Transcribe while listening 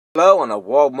Hello and a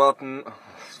warm welcome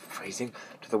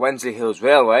to the Wensleyhills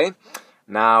Railway.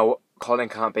 Now, Colin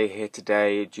can't be here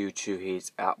today due to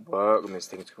he's at work and there's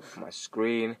things coming up on my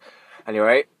screen.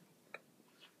 Anyway,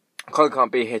 Colin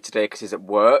can't be here today because he's at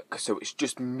work, so it's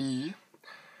just me.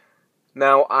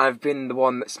 Now, I've been the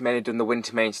one that's mainly done the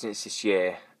winter maintenance this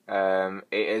year.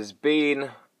 It has been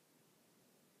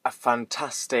a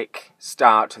fantastic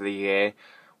start to the year.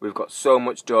 We've got so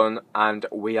much done and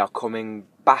we are coming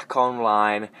back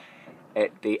online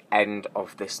at the end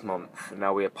of this month.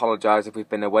 Now, we apologise if we've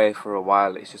been away for a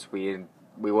while. It's just we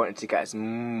wanted to get as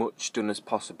much done as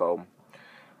possible.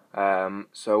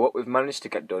 So what we've managed to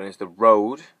get done is the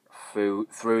road through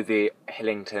the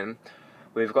Hillington.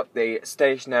 We've got the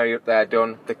station area up there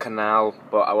done, the canal,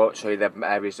 but I won't show you the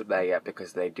areas up there yet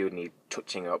because they do need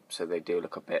touching up, so they do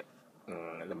look a bit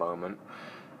at the moment.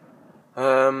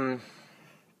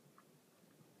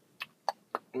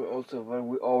 We've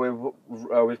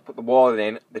put the wall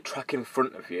in, the track in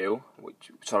front of you,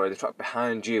 the track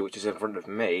behind you, which is in front of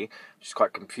me, which is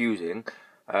quite confusing.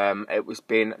 It was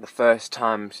been the first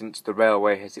time since the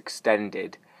railway has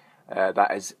extended that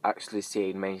has actually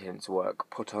seen maintenance work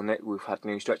put on it. We've had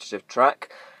new stretches of track,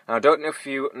 and I don't know if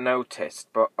you noticed,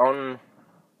 but on...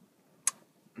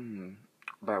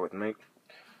 bear with me.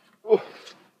 Oh.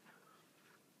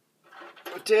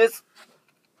 It is...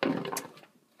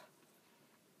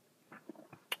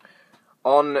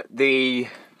 On the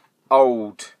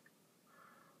old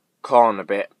corner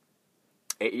bit,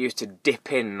 it used to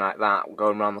dip in like that,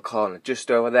 going around the corner, just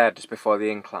over there, just before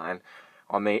the incline.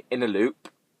 On the inner loop,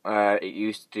 it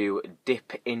used to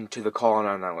dip into the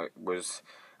corner. Now, it was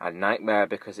a nightmare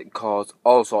because it caused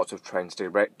all sorts of trains to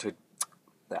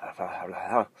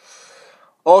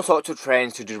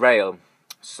derail.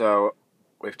 So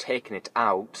we've taken it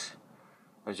out.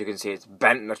 As you can see, it's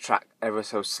bent the track ever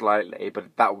so slightly,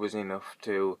 but that wasn't enough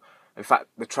to... In fact,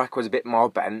 the track was a bit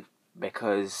more bent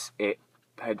because it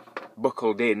had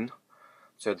buckled in.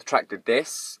 So the track did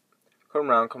this, come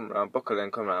round, buckle in,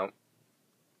 come round.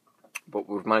 But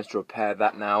we've managed to repair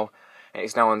that now.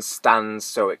 It's now on stands,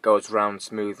 so it goes round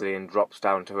smoothly and drops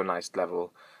down to a nice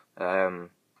level. So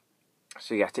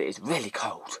yet it is really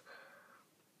cold.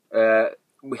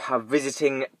 We have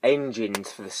visiting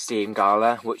engines for the steam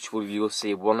gala, which you'll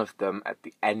see one of them at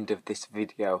the end of this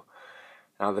video.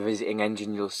 Now, the visiting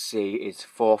engine you'll see is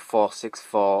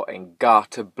 4464 in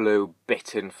Garter blue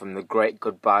Bittern from the Great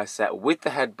Goodbye set with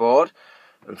the headboard.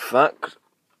 In fact,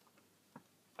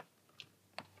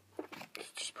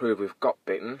 just prove we've got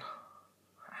Bittern.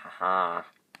 The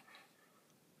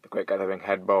Great Gathering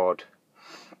headboard.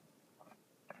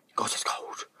 God, it's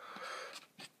cold.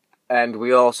 And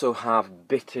we also have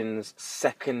Bittern's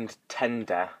second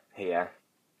tender here.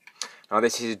 Now,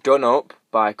 this is done up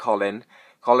by Colin.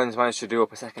 Colin's managed to do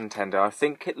up a second tender. I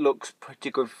think it looks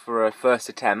pretty good for a first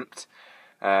attempt.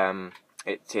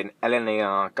 It's in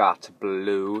LNAR Garter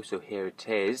blue, so here it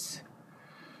is.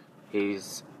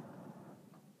 His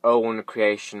own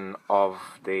creation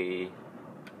of the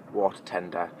water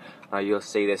tender. Now, you'll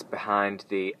see this behind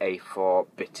the A4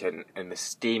 Bittern in the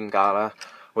steam gala,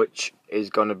 which is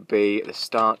going to be the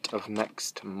start of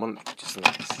next month,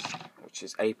 which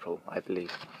is April, I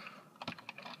believe.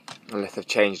 Unless they've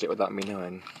changed it without me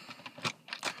knowing.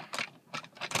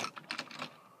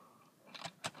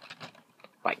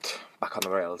 Right, back on the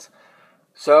rails.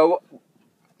 So,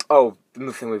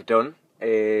 another thing we've done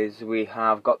is we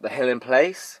have got the hill in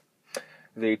place.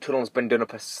 The tunnel's been done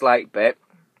up a slight bit.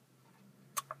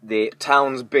 The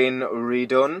town's been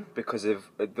redone because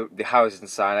of the houses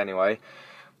inside anyway.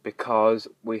 Because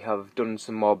we have done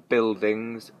some more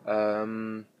buildings. I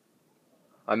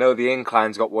know the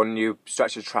incline's got one new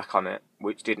stretch of track on it,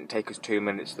 which didn't take us 2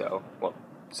 minutes though. Well,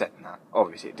 saying that,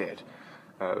 obviously it did.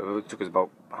 It took us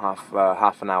about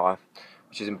half an hour,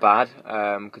 which isn't bad,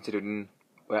 considering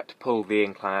we had to pull the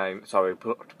incline.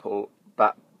 Pull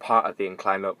that part of the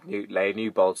incline up, lay new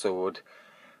balsa wood,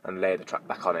 and lay the track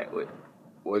back on it.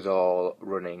 Was all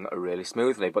running really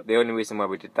smoothly, but the only reason why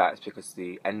we did that is because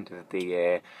the end of the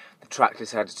year, the track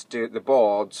decided to do,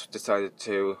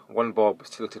 one board was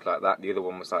tilted like that, the other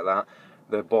one was like that.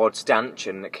 The board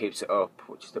stanchion that keeps it up,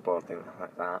 which is the board thing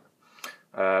like that,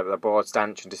 the board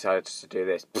stanchion decided to do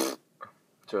this,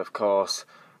 so of course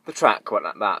the track went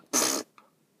like that,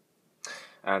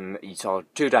 and you saw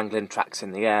two dangling tracks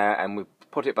in the air, and we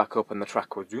put it back up and the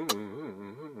track was...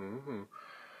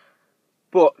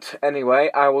 But anyway,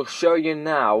 I will show you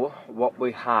now what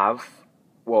we have.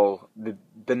 Well,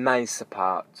 the nicer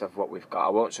parts of what we've got.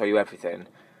 I won't show you everything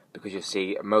because you'll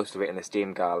see most of it in the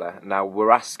steam gala. Now,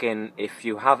 we're asking if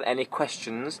you have any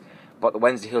questions about the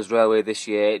Wensleyhills Railway this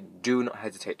year, do not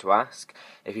hesitate to ask.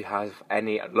 If you have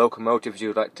any locomotives you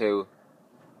would like to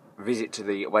visit to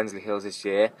the Wensleyhills this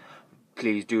year,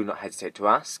 please do not hesitate to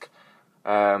ask.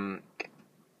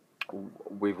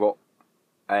 We've got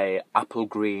a apple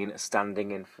green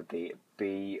standing in for the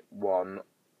B1,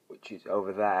 which is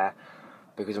over there,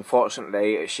 because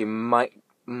unfortunately she might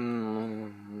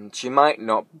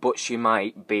not, but she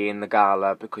might be in the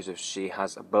gala because she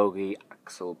has a bogie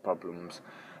axle problems.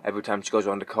 Every time she goes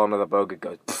around the corner, the bogie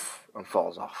goes poof and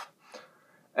falls off.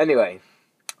 Anyway,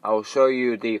 I'll show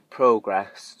you the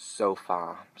progress so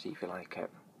far, see if you like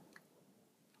it.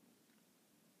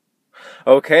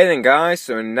 Okay then guys,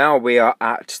 so now we are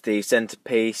at the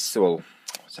centrepiece,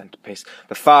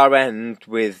 the far end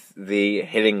with the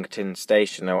Hillington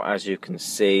station. Now as you can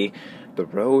see, the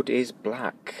road is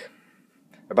black.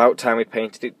 About time we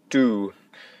painted it too,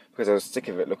 because I was sick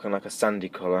of it looking like a sandy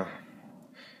colour.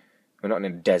 We're not in a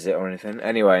desert or anything.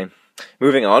 Anyway,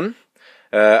 moving on.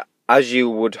 As you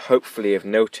would hopefully have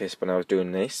noticed when I was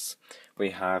doing this, we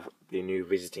have the new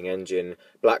visiting engine,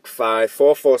 Black 5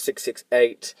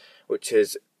 44668, which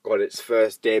has got its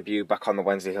first debut back on the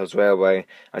Wensleyhills Railway,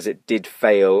 as it did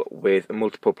fail with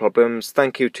multiple problems.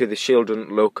 Thank you to the Shildon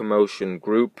Locomotion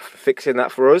Group for fixing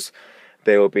that for us.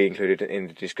 They will be included in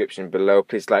the description below.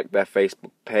 Please like their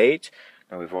Facebook page.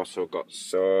 Now we've also got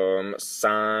some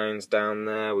signs down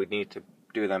there. We need to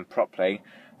do them properly.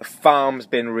 The farm's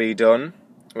been redone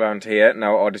around here.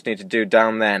 Now I just need to do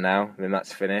down there now, and then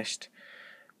that's finished.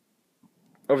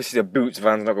 Obviously the Boots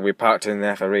van's not going to be parked in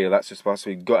there for real, that's just whilst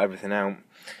we've got everything out.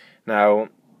 Now,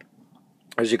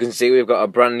 as you can see, we've got a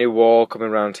brand new wall coming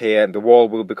around here. The wall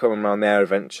will be coming around there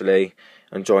eventually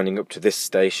and joining up to this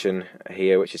station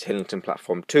here, which is Hillington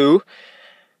Platform 2.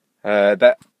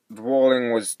 The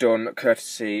walling was done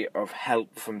courtesy of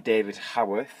help from David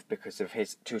Howarth, because of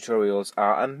his tutorials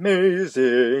are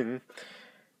amazing.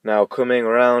 Now coming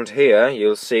around here,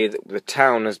 you'll see that the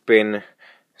town has been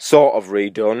sort of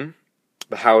redone,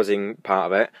 the housing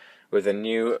part of it, with a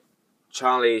new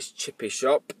Charlie's Chippy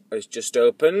shop has just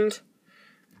opened.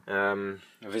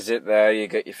 Visit there, you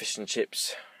get your fish and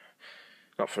chips.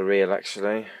 Not for real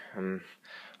actually.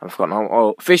 I've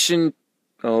forgotten. Fish and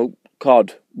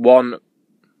cod 1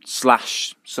 /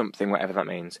 something, whatever that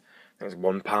means. I think it's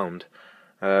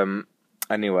 £1.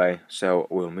 Anyway, so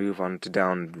we'll move on to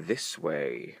down this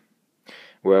way,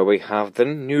 where we have the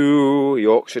new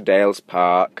Yorkshire Dales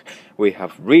Park. We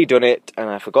have redone it, and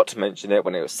I forgot to mention it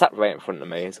when it was sat right in front of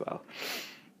me as well.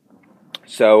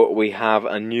 So we have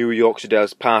a new Yorkshire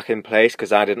Dales Park in place,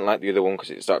 because I didn't like the other one because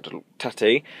it started to look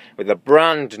tatty, with a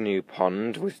brand new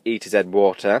pond with E to Z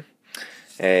water,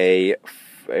 a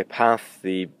path,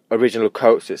 the original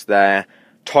coach that's there,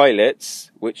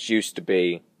 toilets, which used to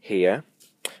be here.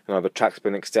 Now the track's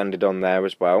been extended on there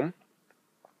as well.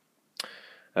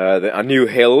 A new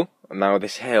hill. Now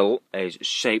this hill is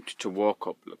shaped to walk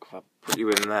up. Look, if I put you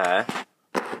in there,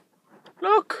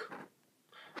 look,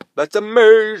 that's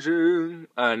amazing.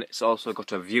 And it's also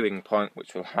got a viewing point,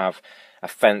 which will have a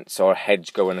fence or a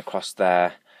hedge going across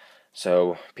there,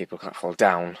 so people can't fall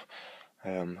down,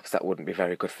 because that wouldn't be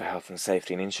very good for health and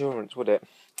safety and insurance, would it?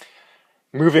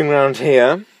 Moving around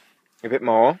here a bit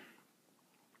more,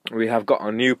 we have got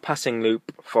a new passing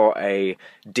loop for a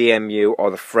DMU, or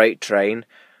the freight train.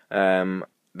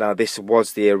 Now this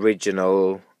was the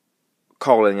original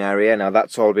Colin area. Now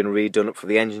that's all been redone up for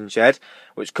the engine shed,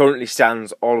 which currently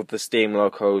stands all of the steam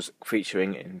locos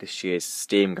featuring in this year's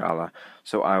steam gala.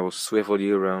 So I will swivel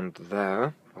you around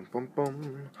there. Bum, bum,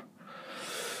 bum.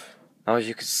 Now as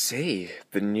you can see,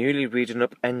 the newly redone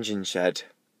up engine shed,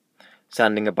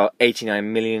 standing about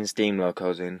 89 million steam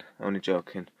locos in. Only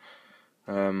joking.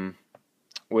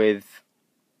 With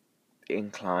the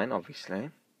incline,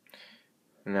 obviously.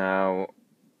 Now,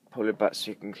 pull it back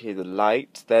so you can hear the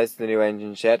light. There's the new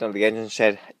engine shed. Now, the engine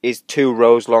shed is 2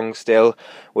 rows long still,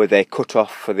 with a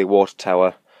cut-off for the water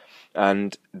tower.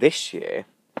 And this year,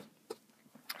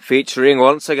 featuring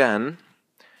once again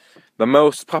the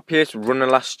most populous runner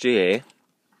last year,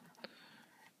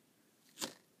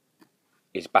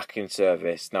 is back in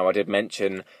service. Now, I did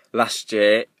mention last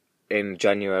year in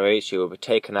January she will be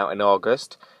taken out in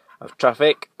August of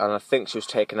traffic, and I think she was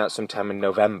taken out sometime in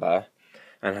November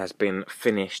and has been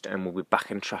finished and will be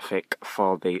back in traffic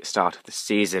for the start of the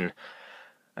season.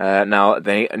 Now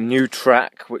the new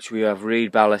track, which we have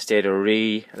reballasted or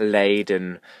relaid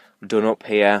and done up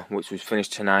here, which was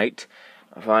finished tonight.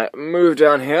 If I move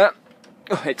down here,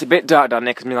 it's a bit dark down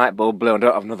there because my light bulb blew. I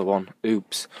don't have another one.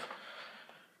 Oops.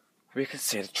 We can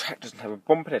see the track doesn't have a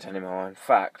bump in it anymore. In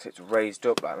fact, it's raised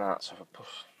up like that. So if I push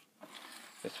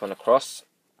this one across,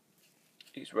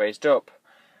 it's raised up.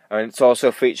 And it's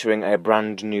also featuring a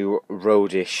brand new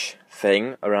roadish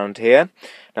thing around here.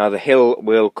 Now the hill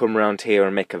will come around here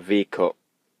and make a V-cut.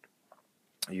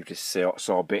 You just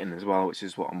saw Bittern as well, which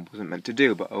is what I wasn't meant to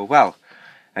do, but oh well.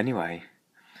 Anyway,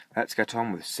 let's get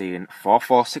on with seeing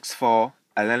 4464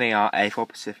 LNER A4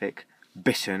 Pacific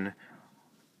Bittern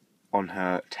on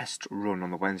her test run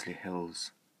on the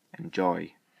Wensleyhills.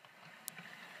 Enjoy.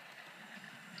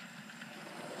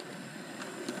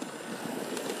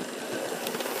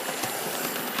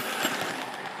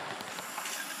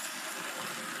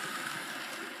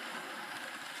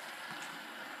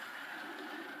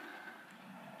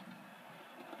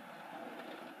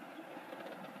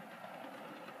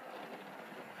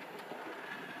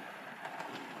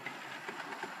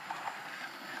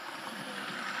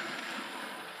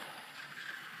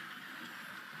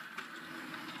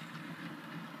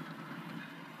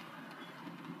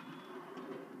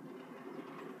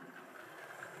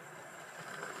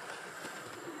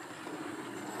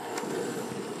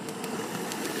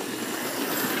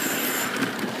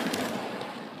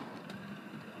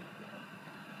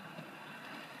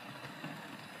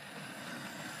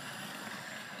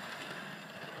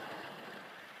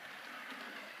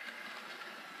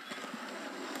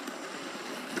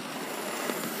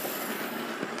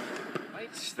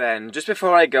 Then, just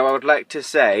before I go, I would like to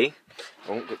say,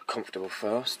 I won't get comfortable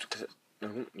first because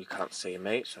you can't see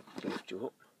me, so I can lift you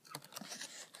up.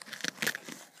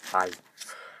 Hi.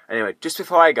 Anyway, just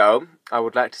before I go, I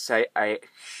would like to say a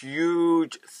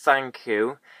huge thank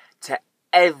you to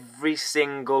every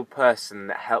single person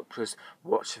that helped us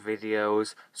watch the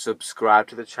videos, subscribe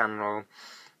to the channel,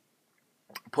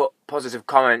 put positive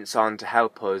comments on to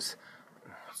help us.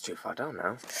 It's too far down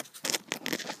now.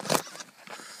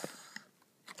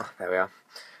 There we are.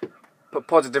 Put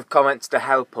positive comments to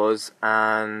help us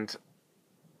and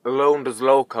loaned us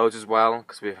locos as well,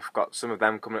 because we've got some of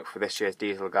them coming up for this year's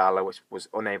diesel gala, which was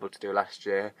unable to do last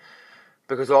year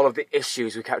because all of the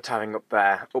issues we kept having up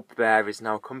there is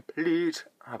now complete.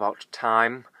 About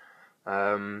time.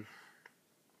 There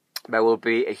will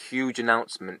be a huge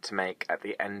announcement to make at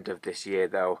the end of this year,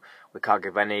 though we can't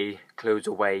give any clues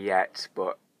away yet,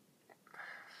 but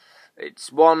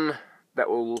it's one that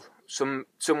will some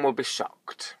will be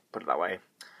shocked, put it that way.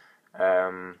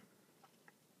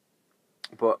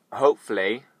 But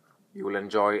hopefully you will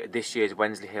enjoy this year's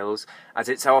Wensleyhills, as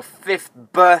it's our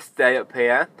 5th birthday up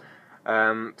here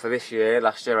for this year.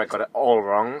 Last year I got it all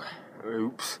wrong.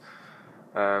 Oops.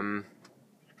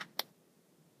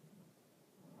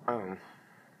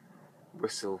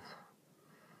 Whistle.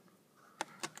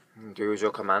 Do as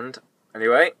your command.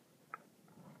 Anyway.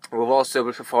 We've also,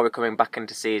 before we're coming back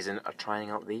into season, are trying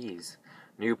out these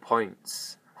new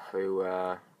points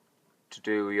to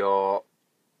do your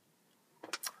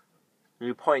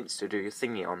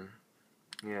thingy on.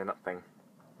 Yeah, that thing.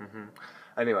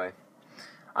 Anyway,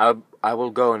 I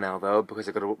will go now though, because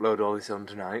I've got to upload all this on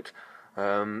tonight.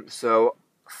 So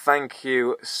thank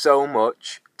you so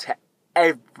much to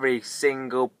every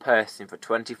single person for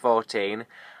 2014.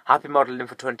 Happy modelling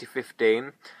for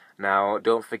 2015. Now,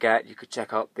 don't forget, you could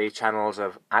check out the channels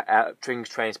of Trings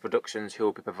Trains Productions, who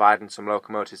will be providing some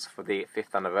locomotives for the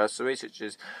 5th anniversary, such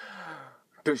as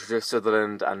Duchess of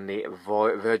Sutherland and the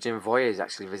Virgin Voyger is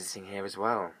actually visiting here as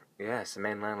well. Yes, a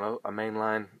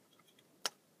mainline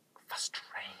fast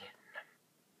train.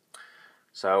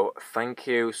 So, thank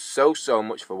you so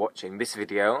much for watching this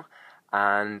video,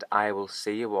 and I will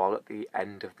see you all at the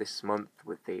end of this month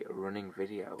with the running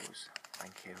videos.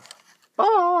 Thank you.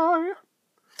 Bye!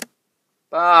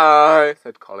 Bye,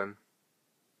 said Colin.